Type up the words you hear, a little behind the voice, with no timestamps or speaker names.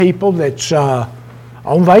people that's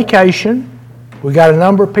on vacation. We got a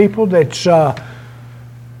number of people that's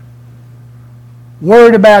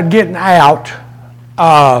worried about getting out.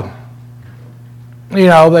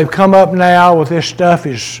 They've come up now with this stuff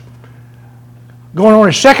is going on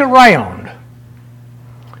its second round.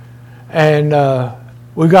 And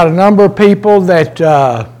we've got a number of people that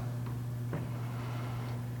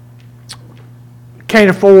can't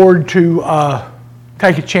afford to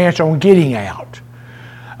take a chance on getting out.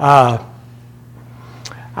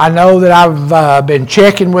 I know that I've been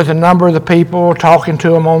checking with a number of the people, talking to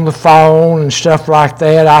them on the phone and stuff like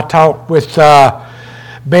that. I talked with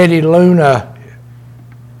Betty Luna,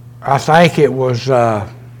 I think it was, I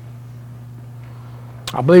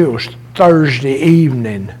believe it was Thursday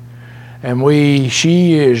evening. And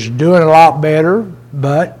she is doing a lot better,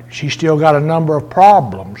 but she's still got a number of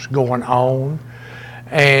problems going on.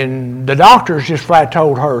 And the doctors just flat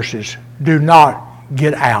told her, says, do not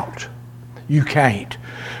get out. You can't.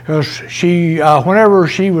 Because whenever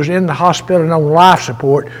she was in the hospital and on life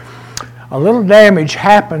support, a little damage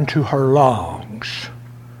happened to her lungs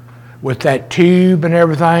with that tube and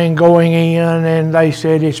everything going in, and they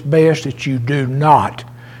said it's best that you do not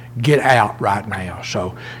get out right now.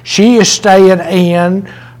 So she is staying in.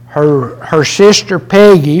 Her sister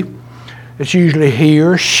Peggy, that's usually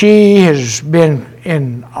here, she has been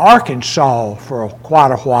in Arkansas for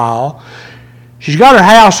quite a while. She's got her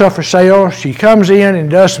house up for sale. She comes in and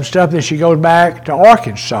does some stuff, then she goes back to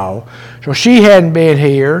Arkansas. So she hadn't been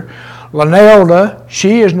here. Lanelda,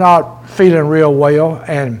 she is not feeling real well.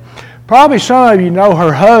 And probably some of you know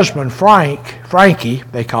her husband, Frankie,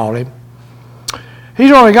 they call him.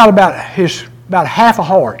 He's only got about half a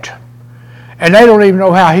heart. And they don't even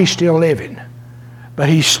know how he's still living. But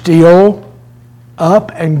he's still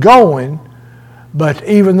up and going. But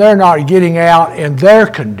even they're not getting out in their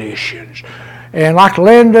conditions. And like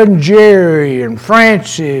Linda and Jerry and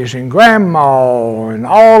Francis and Grandma and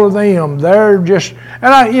all of them, they're just,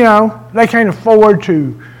 they can't afford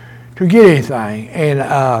to get anything. And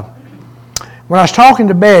when I was talking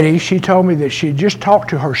to Betty, she told me that she had just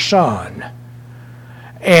talked to her son.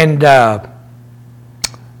 And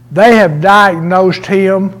they have diagnosed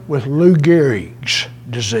him with Lou Gehrig's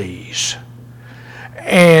disease.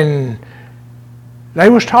 And they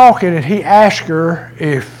was talking, and he asked her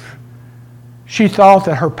if she thought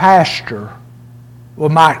that her pastor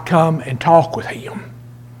might come and talk with him.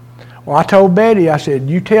 Well, I told Betty, I said,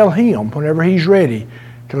 you tell him whenever he's ready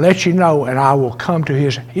to let you know, and I will come to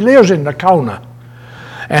he lives in Nocona,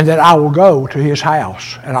 and that I will go to his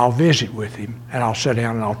house, and I'll visit with him, and I'll sit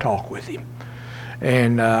down and I'll talk with him.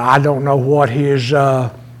 And I don't know what his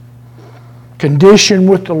condition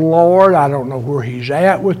with the Lord, I don't know where he's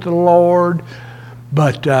at with the Lord,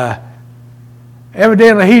 but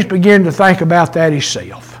evidently he's beginning to think about that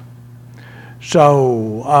himself.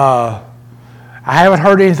 So I haven't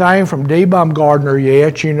heard anything from Dee Baumgardner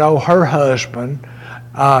yet. Her husband,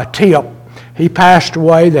 Tip, he passed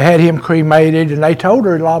away. They had him cremated, and they told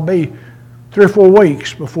her it'll be 3 or 4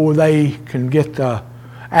 weeks before they can get the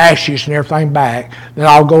ashes and everything back. Then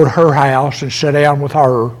I'll go to her house and sit down with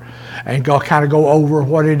her and go over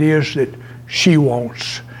what it is that she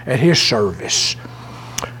wants at his service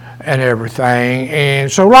and everything.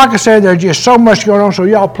 And so, like I said, there's just so much going on. So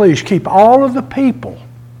y'all please keep all of the people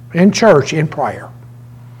in church in prayer.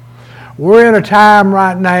 We're in a time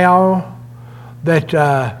right now that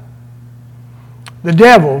the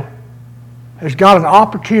devil has got an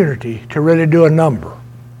opportunity to really do a number,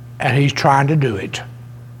 and he's trying to do it.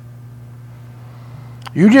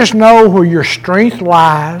 You just know where your strength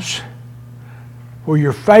lies, where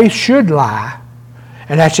your faith should lie,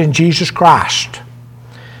 and that's in Jesus Christ.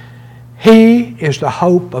 He is the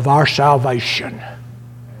hope of our salvation.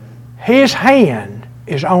 His hand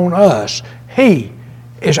is on us. He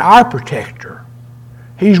is our protector.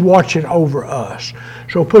 He's watching over us.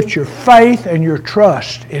 So put your faith and your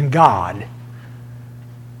trust in God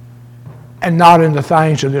and not in the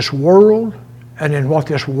things of this world and in what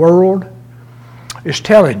this world is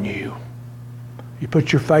telling you. You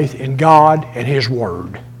put your faith in God and His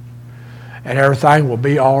Word, and everything will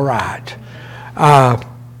be all right.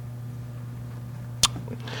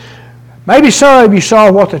 Maybe some of you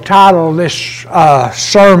saw what the title of this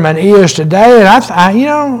sermon is today, and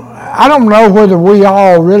I don't know whether we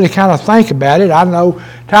all really kind of think about it. I know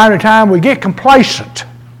time to time we get complacent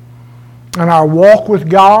in our walk with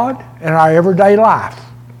God and our everyday life.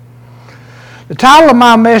 The title of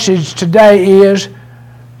my message today is,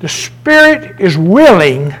 "The Spirit is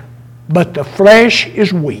willing, but the flesh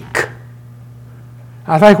is weak."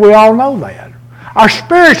 I think we all know that. Our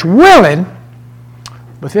spirit's willing,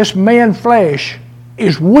 but this man flesh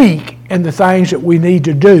is weak in the things that we need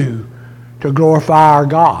to do to glorify our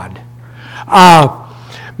God.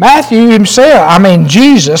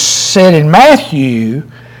 Jesus said in Matthew,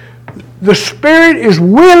 the spirit is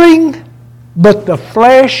willing, but the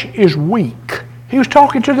flesh is weak. He was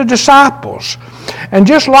talking to the disciples. And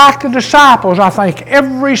just like the disciples, I think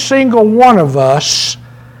every single one of us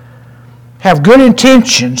have good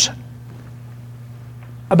intentions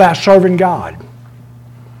about serving God.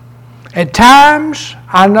 At times,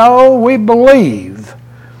 I know we believe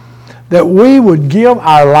that we would give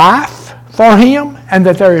our life for Him and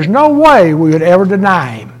that there is no way we would ever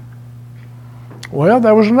deny Him. Well,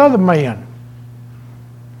 there was another man.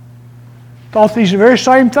 Thought these very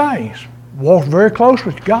same things. Walked very close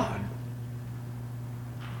with God.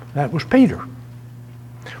 That was Peter.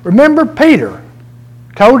 Remember, Peter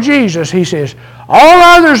told Jesus, he says, all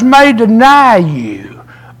others may deny you,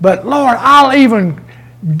 but Lord, I'll even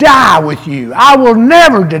die with you. I will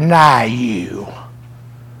never deny you.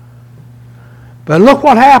 But look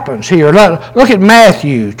what happens here. Look at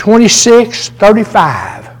Matthew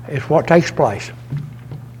 26:35 is what takes place.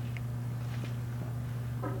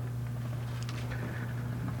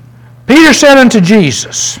 Peter said unto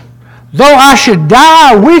Jesus, though I should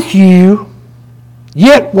die with you,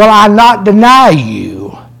 yet will I not deny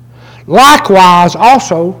you. Likewise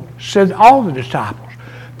also said all the disciples.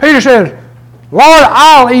 Peter said, Lord,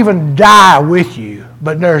 I'll even die with you,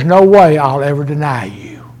 but there's no way I'll ever deny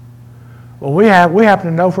you. Well, we happen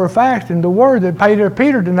to know for a fact in the Word that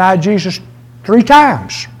Peter denied Jesus 3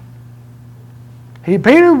 times.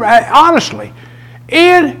 Peter, honestly,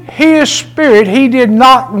 in his spirit, he did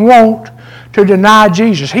not want to deny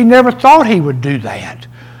Jesus. He never thought he would do that.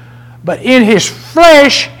 But in his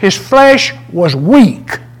flesh was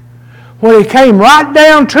weak. When it came right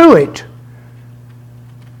down to it,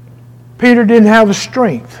 Peter didn't have the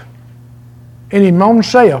strength in his own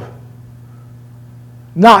self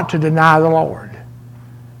not to deny the Lord.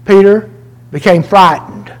 Peter became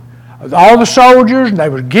frightened. All the soldiers, and they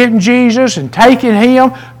were getting Jesus and taking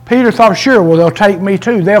him. Peter thought, sure, well, they'll take me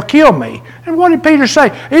too. They'll kill me. And what did Peter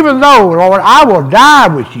say? Even though, Lord, I will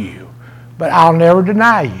die with you, but I'll never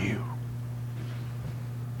deny you.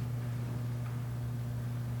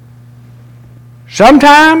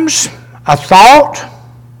 Sometimes a thought,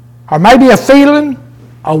 or maybe a feeling,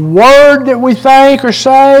 a word that we think or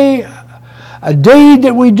say, a deed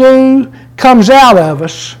that we do comes out of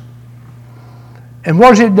us. And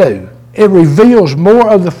what does it do? It reveals more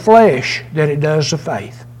of the flesh than it does the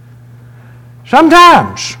faith.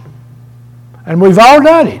 Sometimes, and we've all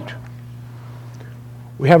done it,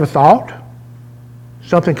 we have a thought,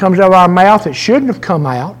 something comes out of our mouth that shouldn't have come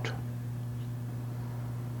out.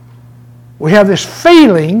 We have this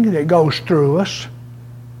feeling that goes through us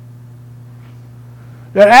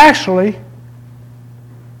that actually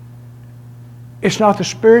it's not the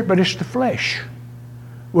spirit, but it's the flesh.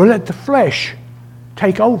 We let the flesh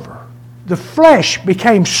take over. The flesh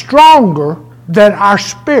became stronger than our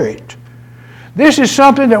spirit. This is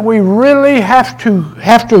something that we really have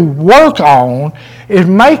to work on, is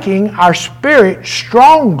making our spirit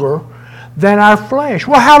stronger than our flesh.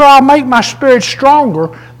 Well, how do I make my spirit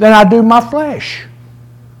stronger than I do my flesh?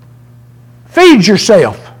 Feed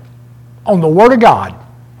yourself on the Word of God.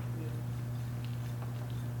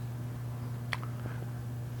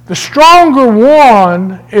 The stronger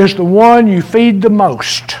one is the one you feed the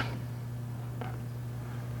most.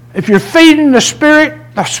 If you're feeding the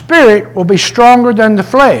spirit will be stronger than the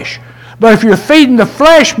flesh. But if you're feeding the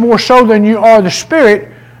flesh more so than you are the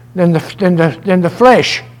spirit, then the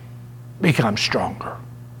flesh becomes stronger.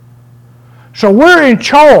 So we're in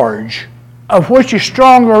charge of which is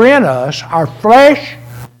stronger in us, our flesh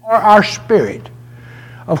or our spirit.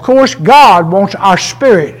 Of course, God wants our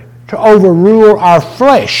spirit to overrule our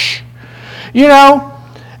flesh. You know,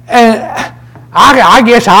 and I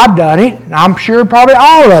guess I've done it, and I'm sure probably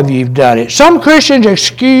all of you have done it. Some Christians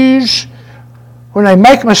excuse when they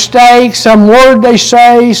make mistakes, some word they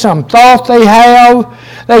say, some thought they have.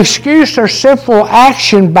 They excuse their sinful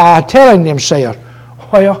action by telling themselves,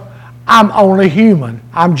 well, I'm only human.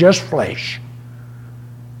 I'm just flesh.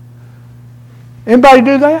 Anybody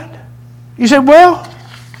do that? You say, well,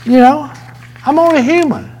 you know, I'm only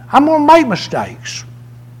human. I'm going to make mistakes.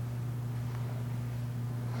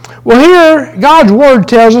 Well, here, God's Word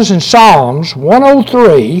tells us in Psalms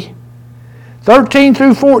 103, 13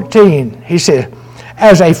 through 14, He said,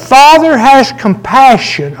 as a father has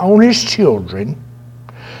compassion on his children,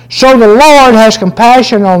 so the Lord has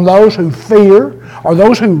compassion on those who fear, or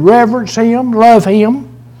those who reverence Him, love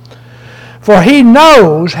Him, for He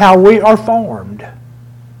knows how we are formed.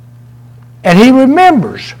 And He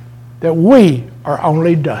remembers that we are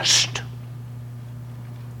only dust.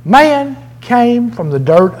 Man came from the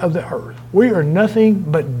dirt of the earth. We are nothing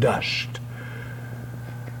but dust.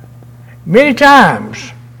 Many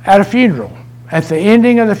times at a funeral, at the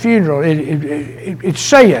ending of the funeral, it's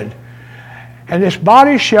said, and this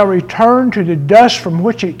body shall return to the dust from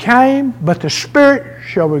which it came, but the spirit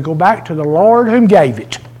shall go back to the Lord whom gave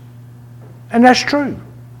it. And that's true.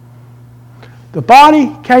 The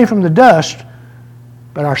body came from the dust,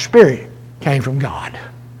 but our spirit came from God.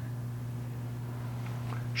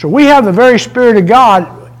 So we have the very Spirit of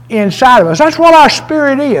God inside of us. That's what our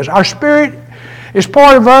spirit is. Our spirit is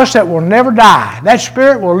part of us that will never die. That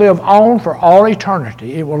spirit will live on for all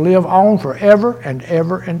eternity. It will live on forever and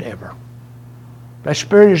ever and ever. That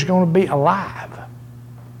spirit is going to be alive.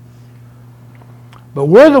 But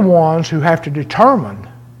we're the ones who have to determine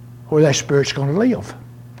where that spirit's going to live.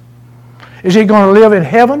 Is it going to live in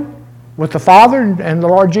heaven with the Father and the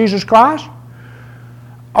Lord Jesus Christ?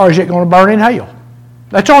 Or is it going to burn in hell?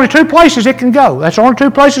 That's only two places it can go. That's only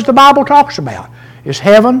two places the Bible talks about, is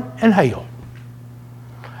heaven and hell.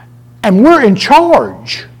 And we're in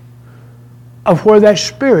charge of where that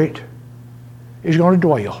spirit is going to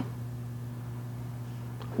dwell.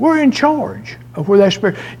 We're in charge of where that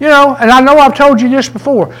spirit, and I know I've told you this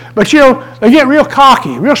before, but they get real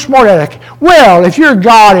cocky, real smart at it. Well, if your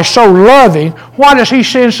God is so loving, why does He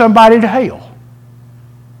send somebody to hell?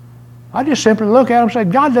 I just simply look at them and say,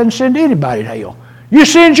 God doesn't send anybody to hell. You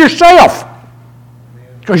send yourself,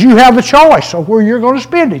 because you have the choice of where you're going to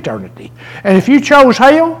spend eternity. And if you chose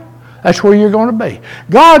hell, that's where you're going to be.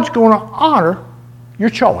 God's going to honor your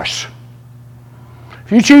choice.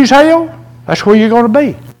 If you choose hell, that's where you're going to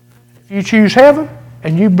be. If you choose heaven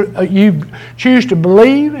and you choose to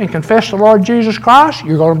believe and confess the Lord Jesus Christ,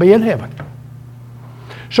 you're going to be in heaven.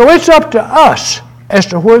 So it's up to us as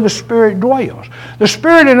to where the Spirit dwells. The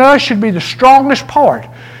Spirit in us should be the strongest part.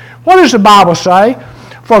 What does the Bible say?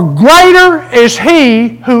 For greater is He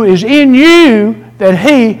who is in you than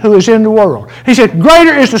he who is in the world. He said,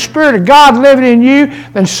 greater is the Spirit of God living in you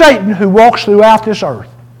than Satan who walks throughout this earth.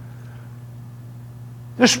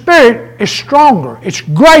 The Spirit is stronger. It's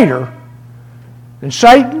greater than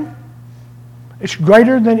Satan. It's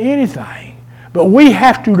greater than anything. But we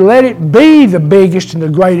have to let it be the biggest and the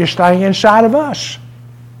greatest thing inside of us.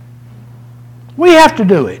 We have to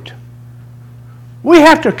do it. We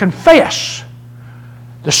have to confess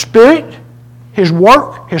the Spirit, His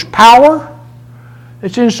work, His power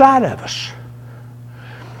that's inside of us.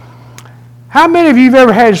 How many of you have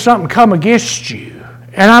ever had something come against you,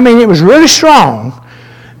 and I mean it was really strong,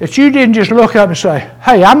 that you didn't just look up and say,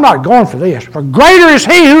 hey, I'm not going for this. For greater is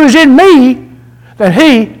He who is in me than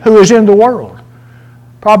he who is in the world.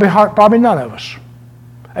 Probably none of us.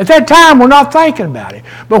 At that time, we're not thinking about it.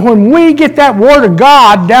 But when we get that Word of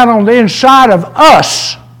God down on the inside of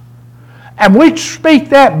us, and we speak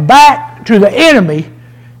that back to the enemy,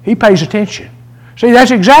 he pays attention. See,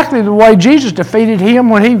 that's exactly the way Jesus defeated him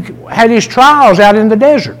when He had His trials out in the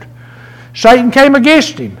desert. Satan came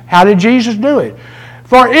against Him. How did Jesus do it?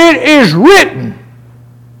 For it is written,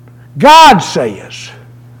 God says.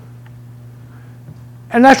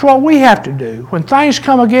 And that's what we have to do. When things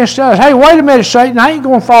come against us, hey, wait a minute, Satan, I ain't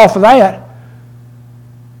going to fall for that.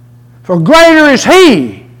 For greater is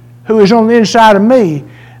He who is on the inside of me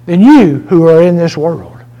than you who are in this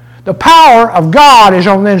world. The power of God is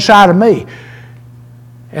on the inside of me.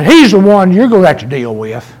 And He's the one you're going to have to deal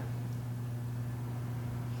with.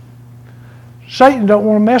 Satan don't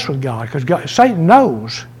want to mess with God because Satan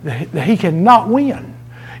knows that he cannot win.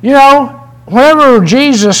 Whenever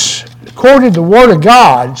Jesus quoted the Word of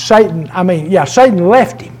God, Satan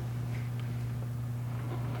left Him.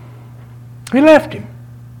 He left Him.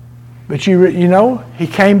 But He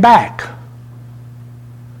came back.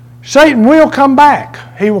 Satan will come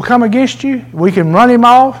back. He will come against you. We can run him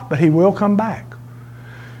off, but he will come back.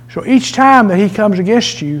 So each time that he comes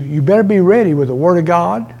against you, you better be ready with the Word of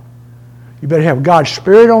God. You better have God's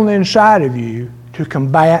Spirit on the inside of you to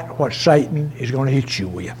combat what Satan is going to hit you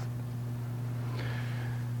with.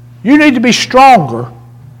 You need to be stronger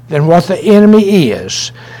than what the enemy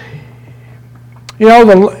is.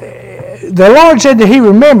 The Lord said that He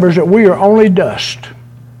remembers that we are only dust.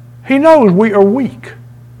 He knows we are weak.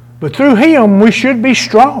 But through Him, we should be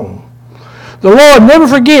strong. The Lord never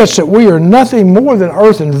forgets that we are nothing more than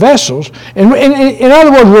earthen vessels. In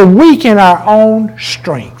other words, we're weak in our own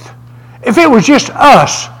strength. If it was just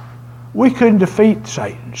us, we couldn't defeat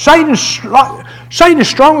Satan. Satan is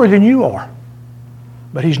stronger than you are.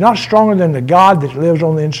 But he's not stronger than the God that lives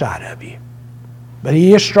on the inside of you. But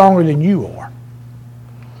he is stronger than you are.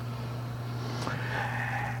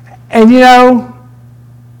 And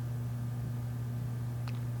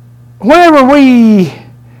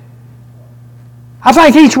I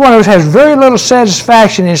think each one of us has very little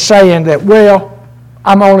satisfaction in saying that, well,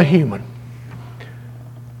 I'm only human.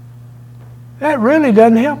 That really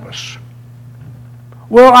doesn't help us.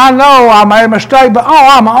 Well, I know I made a mistake, but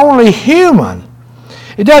I'm only human.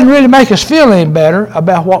 It doesn't really make us feel any better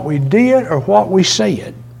about what we did or what we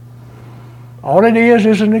said. All it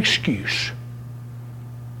is an excuse.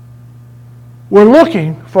 We're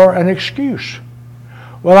looking for an excuse.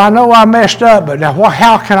 Well, I know I messed up, but now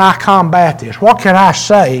how can I combat this? What can I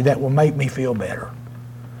say that will make me feel better?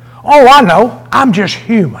 Oh, I know. I'm just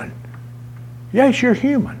human. Yes, you're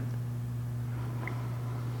human.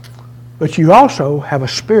 But you also have a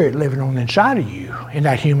spirit living on the inside of you in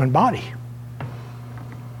that human body.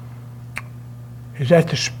 Is that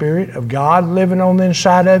the Spirit of God living on the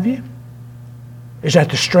inside of you? Is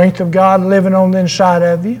that the strength of God living on the inside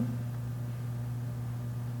of you?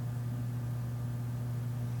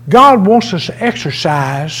 God wants us to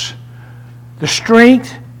exercise the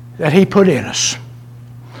strength that He put in us.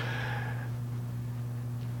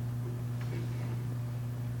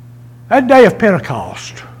 That day of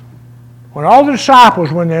Pentecost, when all the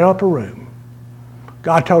disciples were in the upper room,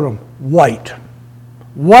 God told them, wait.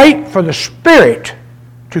 Wait for the Spirit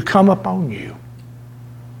to come upon you.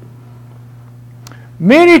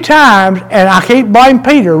 Many times, and I can't blame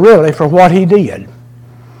Peter really for what he did,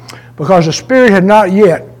 because the Spirit had not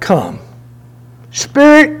yet come.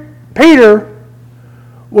 Peter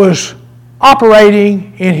was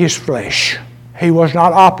operating in his flesh. He was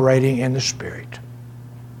not operating in the Spirit.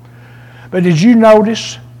 But did you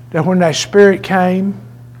notice that when that Spirit came,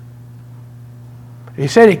 he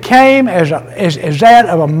said it came as that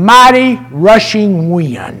of a mighty rushing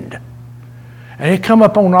wind. And it come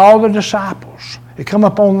upon all the disciples. It come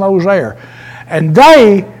upon those there. And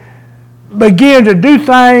they began to do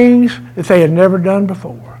things that they had never done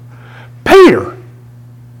before. Peter,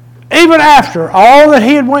 even after all that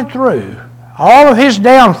he had went through, all of his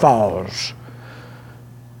downfalls,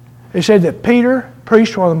 he said that Peter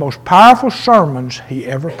preached one of the most powerful sermons he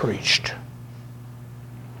ever preached.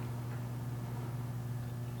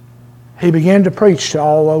 He began to preach to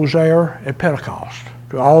all those there at Pentecost,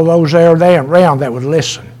 to all those there around that would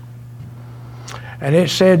listen. And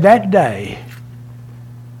it said that day,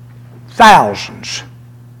 thousands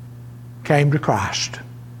came to Christ.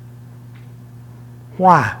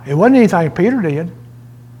 Why? It wasn't anything Peter did.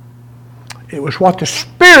 It was what the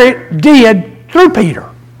Spirit did through Peter.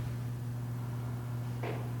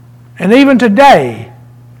 And even today,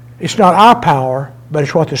 it's not our power, but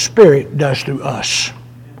it's what the Spirit does through us.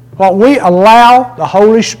 What we allow the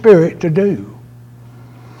Holy Spirit to do.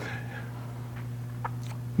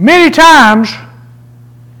 Many times,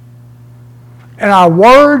 in our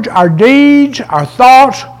words, our deeds, our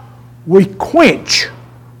thoughts, we quench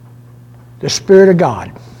the Spirit of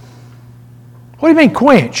God. What do you mean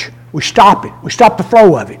quench? We stop it. We stop the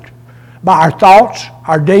flow of it. By our thoughts,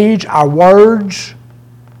 our deeds, our words.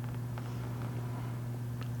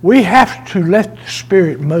 We have to let the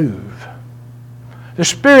Spirit move. The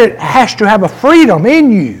Spirit has to have a freedom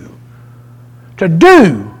in you to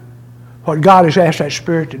do what God has asked that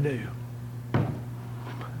Spirit to do.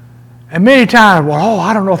 And many times,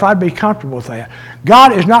 I don't know if I'd be comfortable with that.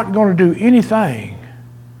 God is not going to do anything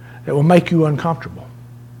that will make you uncomfortable.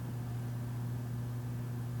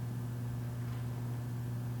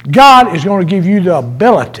 God is going to give you the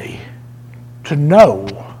ability to know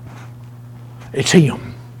it's Him.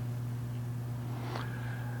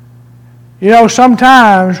 You know,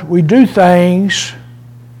 sometimes we do things.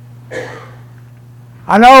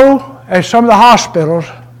 I know at some of the hospitals,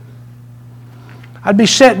 I'd be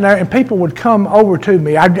sitting there and people would come over to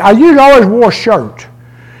me. I usually always wore a shirt.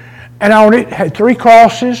 And on it had 3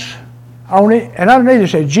 crosses on it. And underneath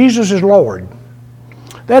it said, Jesus is Lord.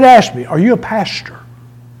 They'd ask me, are you a pastor?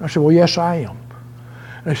 I said, well, yes, I am.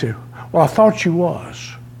 And they said, well, I thought you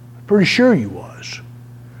was. Pretty sure you was.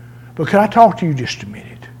 But could I talk to you just a minute?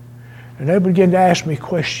 And they began to ask me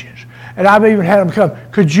questions. And I've even had them come,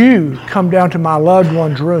 could you come down to my loved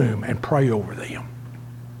one's room and pray over them?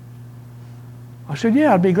 I said,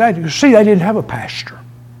 yeah, I'd be glad to. See, they didn't have a pastor.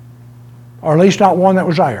 Or at least not one that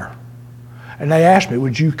was there. And they asked me,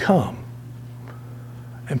 would you come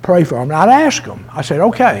and pray for them? And I'd ask them. I said,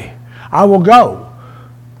 okay, I will go.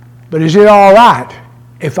 But is it all right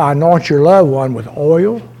if I anoint your loved one with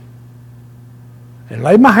oil and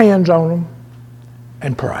lay my hands on them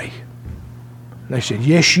and pray? They said,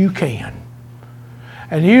 yes, you can.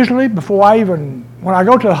 And usually when I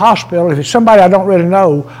go to the hospital, if it's somebody I don't really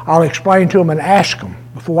know, I'll explain to them and ask them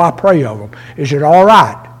before I pray over them, is it all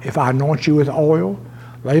right if I anoint you with oil,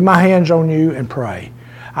 lay my hands on you and pray?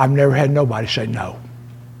 I've never had nobody say no.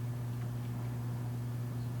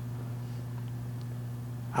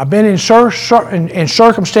 I've been in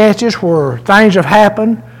circumstances where things have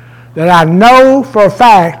happened that I know for a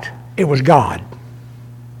fact it was God.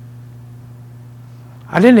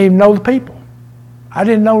 I didn't even know the people. I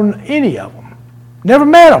didn't know any of them. Never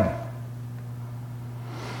met them.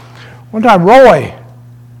 One time Roy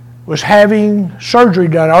was having surgery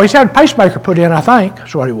done. Oh, he's had a pacemaker put in, I think.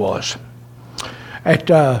 That's what he was. At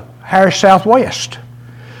Harris Southwest.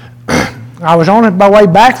 I was on my way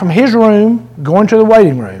back from his room, going to the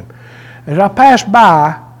waiting room. As I passed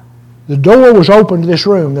by, the door was open to this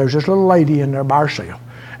room. There was this little lady in there by herself.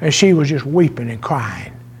 And she was just weeping and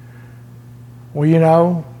crying. Well, you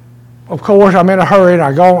know, of course, I'm in a hurry, and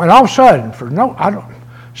I go, and all of a sudden,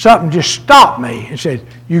 something just stopped me and said,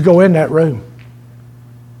 you go in that room.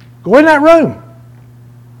 Go in that room.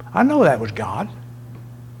 I know that was God.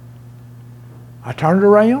 I turned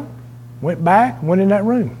around, went back, went in that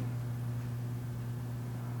room.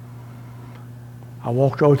 I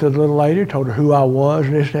walked over to the little lady, told her who I was,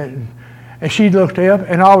 and this, that, and she looked up,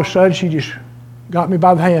 and all of a sudden she just got me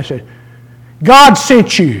by the hand and said, God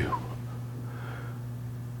sent you.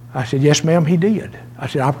 I said, yes, ma'am, he did. I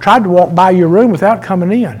said, I've tried to walk by your room without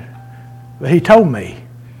coming in, but he told me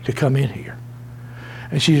to come in here.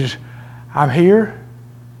 And she says, I'm here,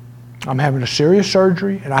 I'm having a serious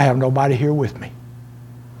surgery, and I have nobody here with me.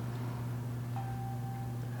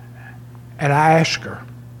 And I asked her,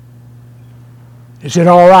 is it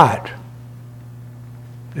all right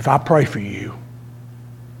if I pray for you?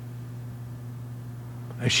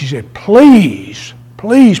 And she said, please,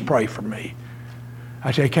 please pray for me.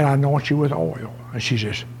 I said, can I anoint you with oil? And she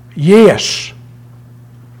says, yes.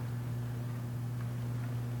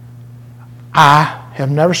 I have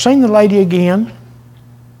never seen the lady again.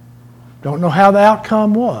 Don't know how the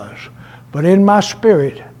outcome was. But in my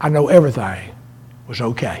spirit, I know everything was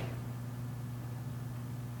okay.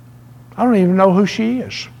 I don't even know who she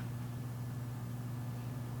is.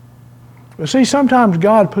 But see, sometimes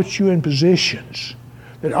God puts you in positions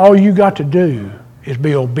that all you got to do is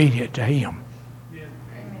be obedient to Him.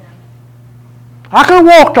 I could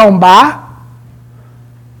have walked on by.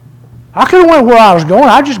 I could have went where I was going.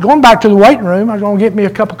 I was just going back to the waiting room. I was going to get me a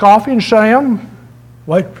cup of coffee and sit down.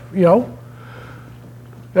 Wait, you know.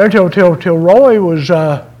 There till Roy was,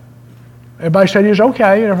 everybody said he was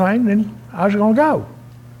okay and everything, then I was going to go.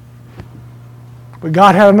 But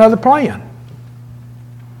God had another plan.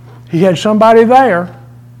 He had somebody there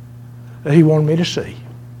that He wanted me to see.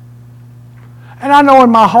 And I know in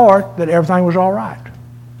my heart that everything was all right.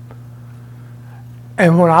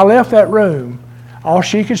 And when I left that room, all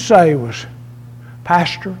she could say was,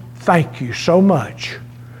 Pastor, thank you so much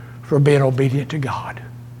for being obedient to God.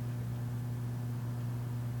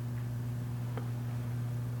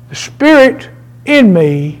 The Spirit in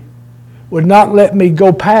me would not let me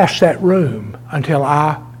go past that room until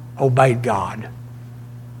I obeyed God.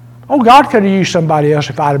 Oh, God could have used somebody else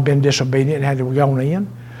if I'd have been disobedient and had to go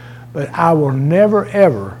in. But I will never,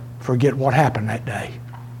 ever forget what happened that day.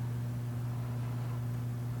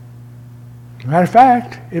 Matter of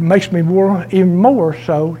fact, it makes me even more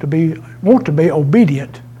so to want to be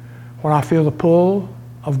obedient when I feel the pull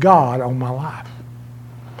of God on my life.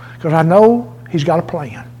 Because I know He's got a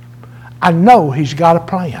plan. I know He's got a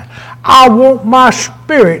plan. I want my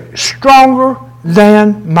spirit stronger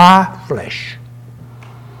than my flesh.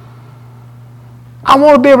 I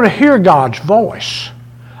want to be able to hear God's voice.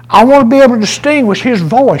 I want to be able to distinguish His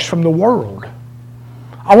voice from the world.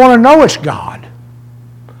 I want to know it's God.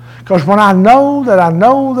 Because when I know that I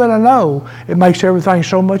know that I know, it makes everything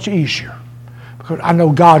so much easier. Because I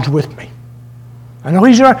know God's with me. I know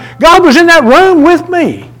He's there. God was in that room with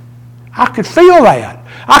me. I could feel that.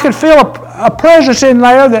 I could feel a presence in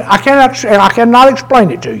there that I cannot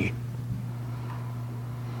explain it to you.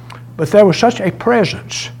 But there was such a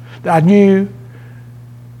presence that I knew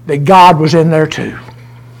that God was in there too.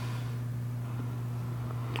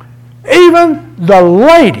 Even the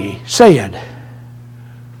lady said,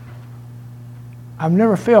 I've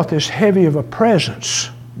never felt this heavy of a presence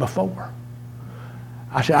before.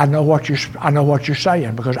 I said, I know what you're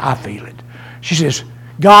saying because I feel it. She says,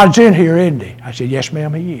 God's in here, isn't He? I said, yes,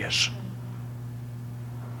 ma'am, He is.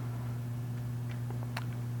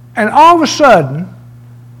 And all of a sudden,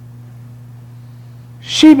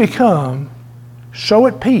 she become so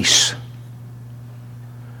at peace.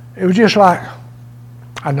 It was just like,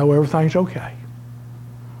 I know everything's okay.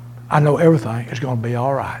 I know everything is going to be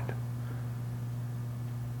all right.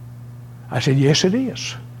 I said, yes, it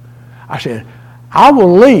is. I said, I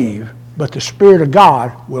will leave, but the Spirit of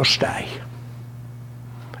God will stay.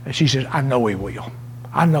 And she says, I know He will.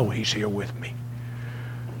 I know He's here with me.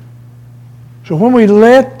 So when we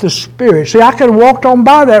let the Spirit, see, I could have walked on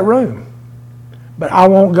by that room, but I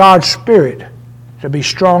want God's Spirit to be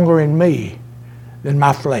stronger in me than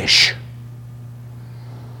my flesh.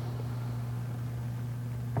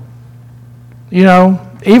 You know,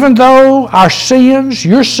 even though our sins,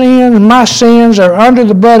 your sins, my sins are under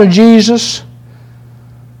the blood of Jesus,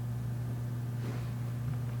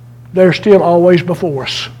 they're still always before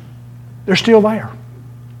us. They're still there.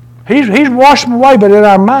 He's washed them away, but in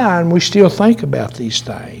our mind we still think about these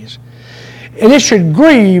things. And it should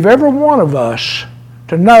grieve every one of us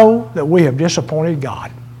to know that we have disappointed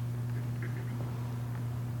God.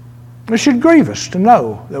 It should grieve us to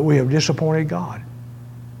know that we have disappointed God.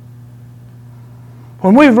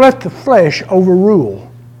 When we've let the flesh overrule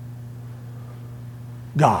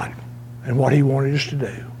God and what He wanted us to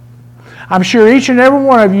do. I'm sure each and every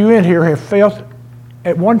one of you in here have felt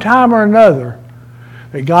at one time or another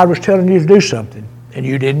that God was telling you to do something and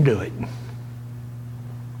you didn't do it.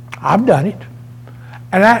 I've done it.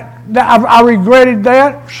 And I regretted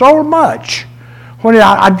that so much. When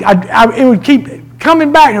it would keep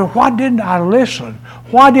coming back to, why didn't I listen?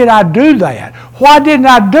 Why did I do that? Why didn't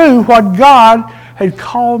I do what God had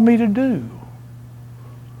called me to do?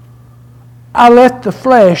 I let the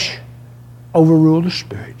flesh overrule the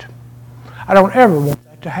Spirit. I don't ever want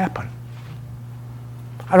that to happen.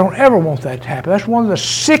 I don't ever want that to happen. That's one of the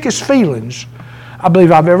sickest feelings I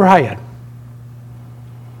believe I've ever had.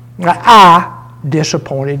 That I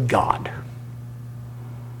disappointed God.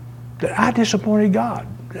 That I disappointed God.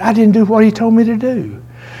 I didn't do what He told me to do.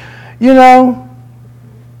 You know,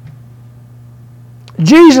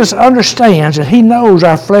 Jesus understands that He knows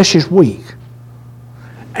our flesh is weak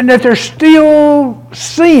and that there's still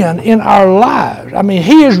sin in our lives. I mean,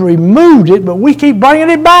 He has removed it, but we keep bringing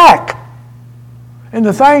it back. And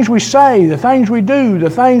the things we say, the things we do, the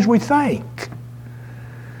things we think.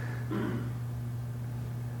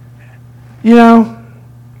 You know,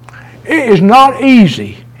 it is not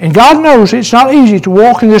easy, and God knows it's not easy to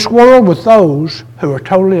walk in this world with those who are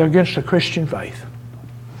totally against the Christian faith.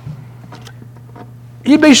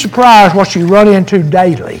 You'd be surprised what you run into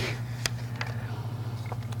daily.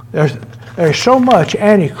 There's so much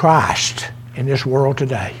antichrist in this world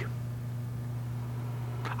today.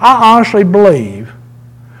 I honestly believe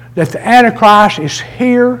that the Antichrist is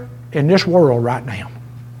here in this world right now.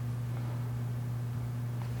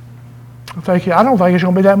 I don't think it's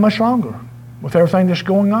going to be that much longer with everything that's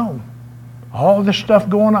going on. All this stuff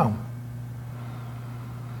going on.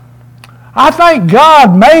 I think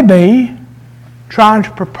God may be trying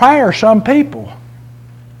to prepare some people.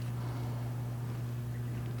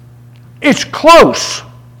 It's close.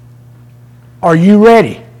 Are you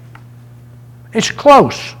ready? It's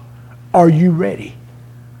close. Are you ready?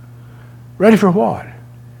 Ready for what?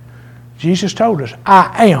 Jesus told us,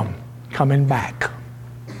 I am coming back.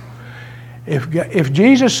 If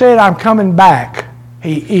Jesus said, I'm coming back,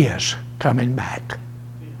 He is coming back.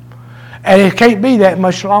 And it can't be that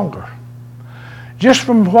much longer. Just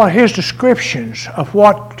from what His descriptions of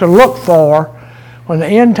what to look for when the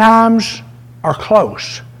end times are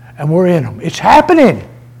close and we're in them. It's happening.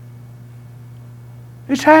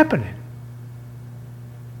 It's happening.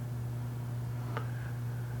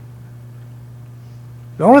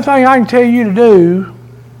 The only thing I can tell you to do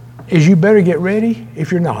is you better get ready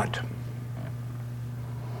if you're not.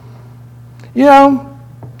 You know,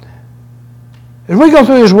 as we go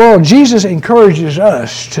through this world, Jesus encourages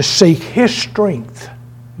us to seek His strength.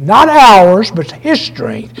 Not ours, but His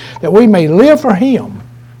strength, that we may live for Him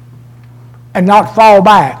and not fall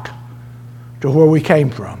back to where we came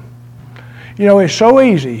from. You know, it's so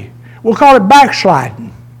easy. We'll call it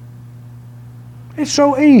backsliding. It's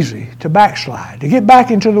so easy to backslide, to get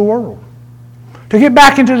back into the world, to get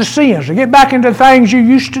back into the sins, to get back into things you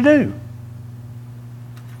used to do.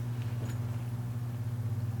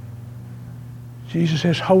 Jesus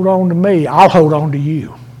says, hold on to me, I'll hold on to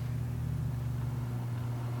you.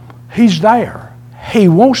 He's there. He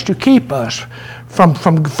wants to keep us from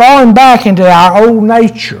falling back into our old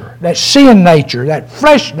nature, that sin nature, that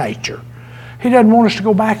flesh nature. He doesn't want us to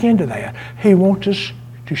go back into that. He wants us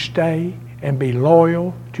to stay and be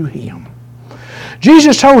loyal to Him.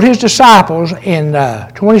 Jesus told His disciples in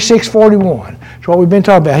 26:41, it's what we've been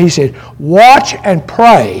talking about. He said, watch and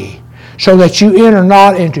pray so that you enter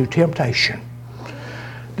not into temptation.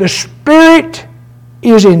 The spirit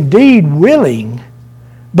is indeed willing,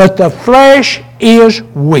 but the flesh is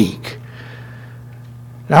weak.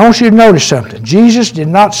 Now I want you to notice something. Jesus did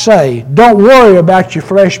not say, don't worry about your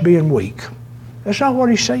flesh being weak. That's not what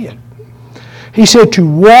He said. He said to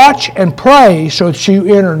watch and pray so that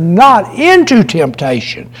you enter not into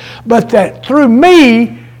temptation, but that through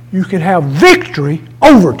me you can have victory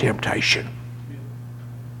over temptation.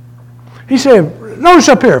 He said, notice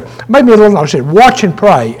up here, made me a little note. He said, watch and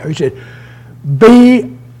pray. He said,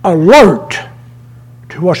 be alert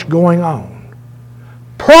to what's going on.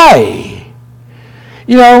 Pray.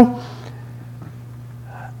 You know,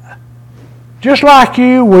 just like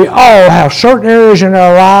you, we all have certain areas in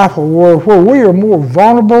our life where we are more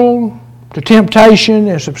vulnerable to temptation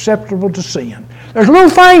and susceptible to sin. There's little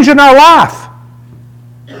things in our life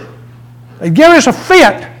that give us a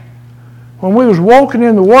fit when we was walking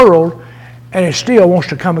in the world, and it still wants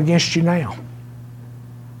to come against you now.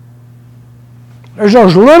 There's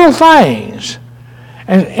those little things.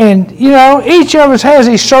 And you know, each of us has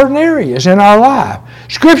these certain areas in our life.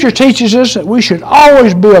 Scripture teaches us that we should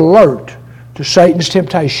always be alert to Satan's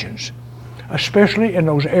temptations, especially in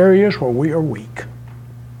those areas where we are weak.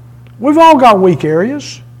 We've all got weak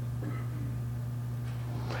areas.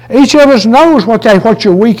 Each of us knows what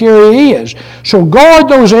your weak area is. So guard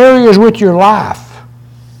those areas with your life.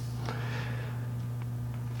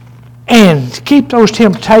 And keep those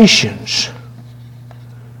temptations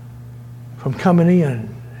from coming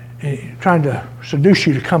in and trying to seduce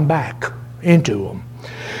you to come back into them.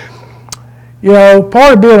 You know,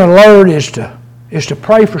 part of being alert is to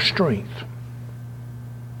pray for strength.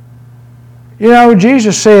 You know,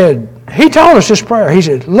 Jesus said, He taught us this prayer. He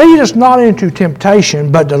said, lead us not into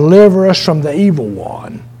temptation, but deliver us from the evil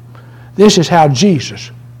one. This is how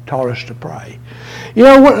Jesus taught us to pray. You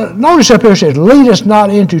know, notice up here it says, lead us not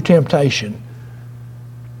into temptation.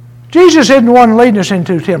 Jesus isn't the one leading us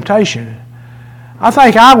into temptation. I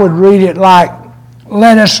think I would read it like,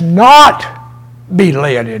 let us not be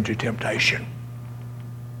led into temptation.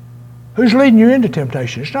 Who's leading you into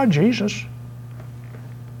temptation? It's not Jesus.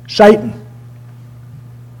 Satan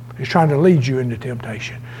is trying to lead you into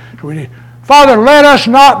temptation. So we need, Father, let us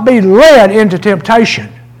not be led into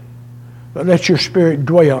temptation, but let your Spirit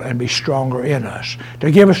dwell and be stronger in us,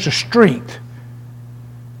 to give us the strength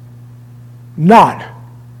not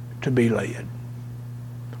to be led.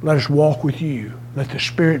 Let us walk with you. Let the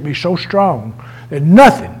Spirit be so strong that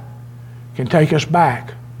nothing can take us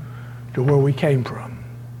back to where we came from.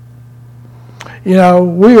 You know,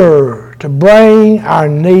 we are to bring our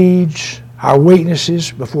needs, our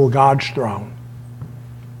weaknesses before God's throne.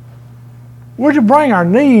 We're to bring our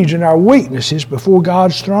needs and our weaknesses before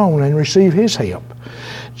God's throne and receive His help.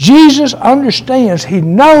 Jesus understands. He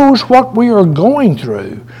knows what we are going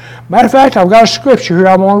through. Matter of fact, I've got a scripture here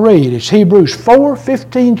I want to read. It's Hebrews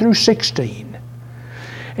 4:15 through 16.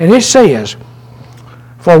 And it says,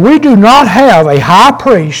 for we do not have a high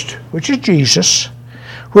priest, which is Jesus,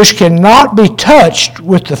 which cannot be touched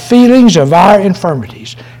with the feelings of our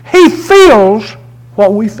infirmities. He feels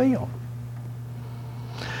what we feel.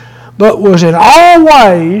 But was in all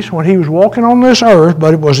ways, when He was walking on this earth,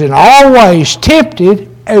 but it was in all ways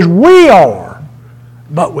tempted as we are,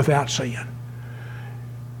 but without sin.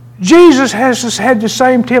 Jesus has had the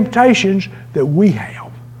same temptations that we have.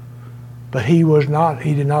 But He did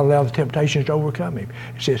not allow the temptations to overcome Him.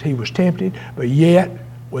 It says He was tempted, but yet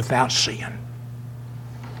without sin.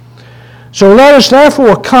 So let us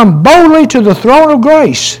therefore come boldly to the throne of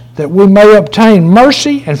grace, that we may obtain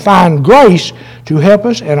mercy and find grace to help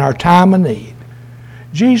us in our time of need.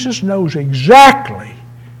 Jesus knows exactly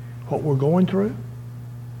what we're going through.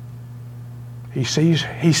 He sees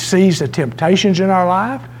the temptations in our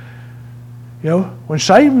life. You know, when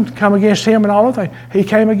Satan come against Him and all of that, he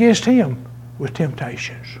came against Him with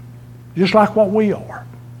temptations, just like what we are.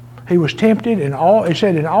 He was tempted in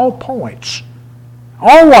all points,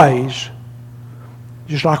 always,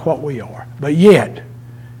 just like what we are. But yet,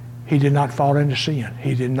 He did not fall into sin.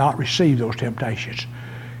 He did not receive those temptations.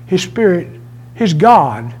 His Spirit, His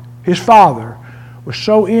God, His Father, was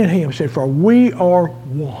so in Him. He said, for we are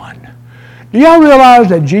one. Do y'all realize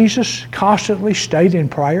that Jesus constantly stayed in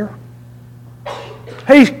prayer?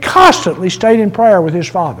 He constantly stayed in prayer with His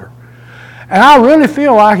Father. And I really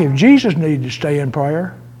feel like if Jesus needed to stay in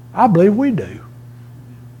prayer, I believe we do.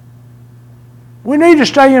 We need to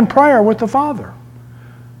stay in prayer with the Father.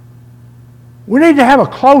 We need to have a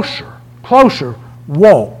closer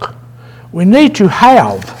walk. We need to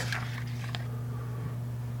have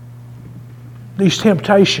these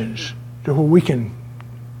temptations to where we can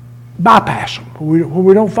bypass them, where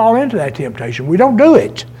we don't fall into that temptation. We don't do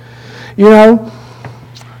it. You know,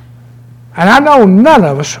 and I know none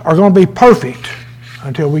of us are going to be perfect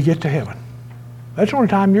until we get to heaven. That's the only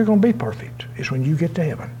time you're going to be perfect, is when you get to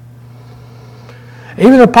heaven.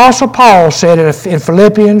 Even the Apostle Paul said in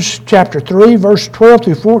Philippians chapter 3, verse 12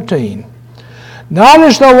 through 14, not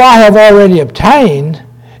as though I have already obtained,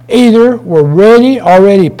 either were ready,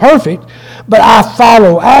 already perfect, but I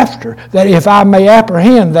follow after, that if I may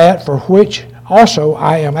apprehend that for which also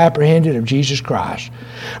I am apprehended of Jesus Christ.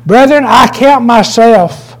 Brethren, I count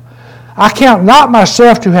not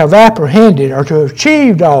myself to have apprehended or to have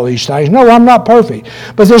achieved all these things. No, I'm not perfect.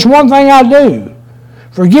 But there's one thing I do,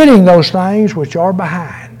 forgetting those things which are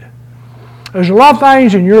behind. There's a lot of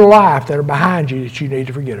things in your life that are behind you that you need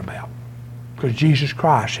to forget about, because Jesus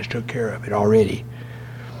Christ has took care of it already.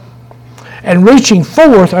 And reaching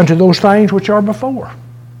forth unto those things which are before.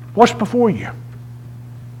 What's before you?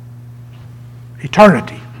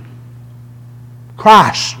 Eternity.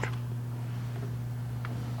 Christ.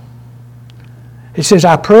 It says,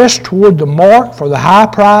 I press toward the mark for the high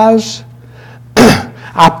prize.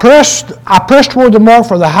 I press toward the mark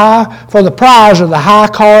for the prize of the high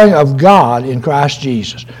calling of God in Christ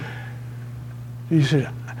Jesus.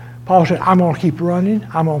 Paul said, I'm going to keep running.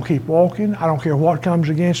 I'm going to keep walking. I don't care what comes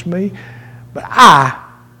against me. But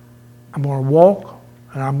I'm going to walk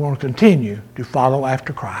and I'm going to continue to follow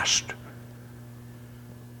after Christ.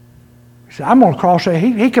 He said, I'm going to cross that.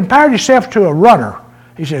 He compared himself to a runner.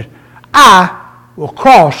 He said, I will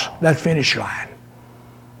cross that finish line.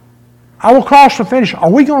 I will cross the finish.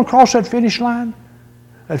 Are we going to cross that finish line?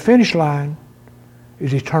 That finish line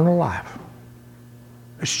is eternal life.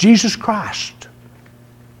 It's Jesus Christ.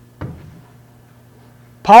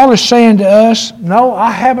 Paul is saying to us, no,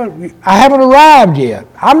 I haven't arrived yet.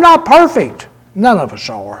 I'm not perfect. None of us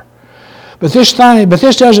are. But this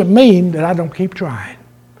doesn't mean that I don't keep trying.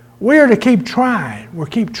 We're to keep trying. We're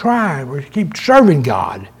to keep trying. We're to keep serving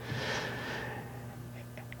God.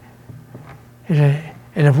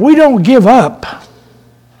 And if we don't give up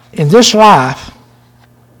in this life,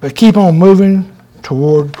 but keep on moving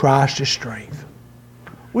toward Christ's strength.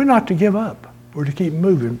 We're not to give up. We're to keep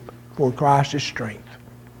moving toward Christ's strength.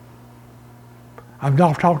 I've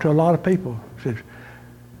talked to a lot of people who said,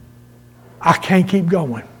 I can't keep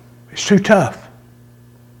going. It's too tough.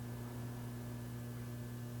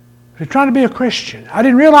 They're trying to be a Christian. I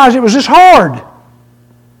didn't realize it was this hard.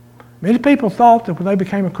 Many people thought that when they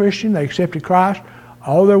became a Christian, they accepted Christ,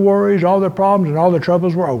 all their worries, all their problems, and all their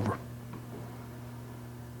troubles were over.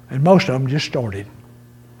 And most of them just started.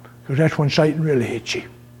 Because that's when Satan really hits you,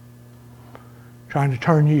 trying to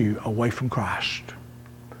turn you away from Christ.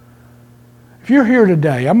 If you're here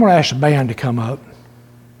today, I'm going to ask the band to come up.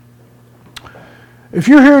 If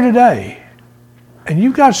you're here today and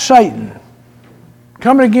you've got Satan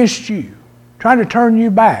coming against you, trying to turn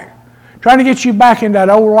you back, trying to get you back in that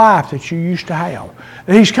old life that you used to have,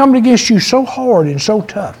 that he's coming against you so hard and so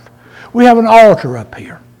tough, we have an altar up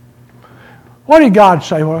here. What did God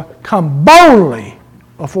say? Well, come boldly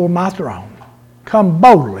before my throne. Come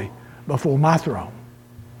boldly before my throne.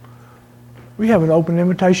 We have an open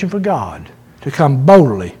invitation for God to come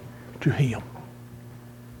boldly to him.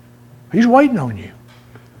 He's waiting on you.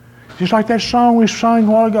 Just like that song we sang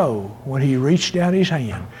a while ago, when he reached down his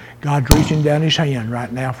hand. God's reaching down his hand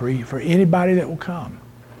right now for anybody that will come.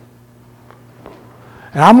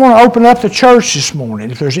 And I'm going to open up the church this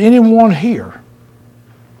morning. If there's anyone here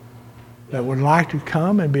that would like to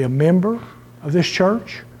come and be a member of this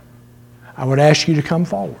church, I would ask you to come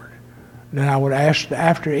forward. Then I would ask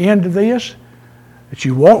after the end of this that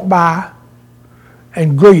you walk by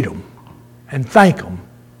and greet them and thank them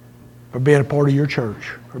for being a part of your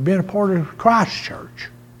church, for being a part of Christ's church.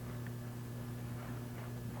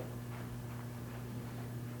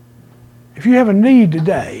 If you have a need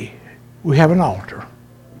today, we have an altar.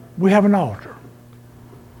 We have an altar.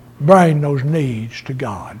 Bring those needs to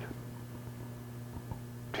God.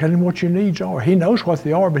 Tell him what your needs are. He knows what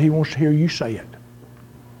they are, but he wants to hear you say it.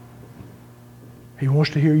 He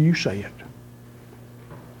wants to hear you say it.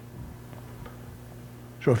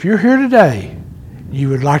 So if you're here today, you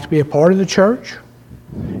would like to be a part of the church,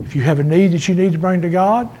 if you have a need that you need to bring to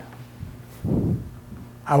God,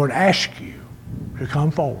 I would ask you to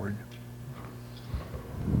come forward.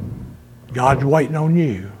 God's waiting on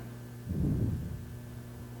you.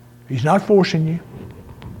 He's not forcing you,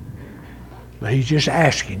 but he's just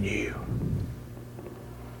asking you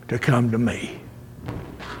to come to me.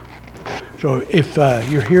 So if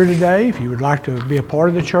you're here today, if you would like to be a part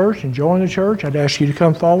of the church and join the church, I'd ask you to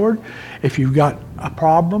come forward. If you've got a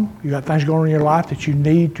problem, you've got things going on in your life that you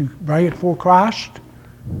need to bring it before Christ,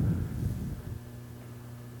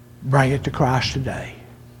 bring it to Christ today.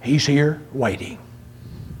 He's here waiting.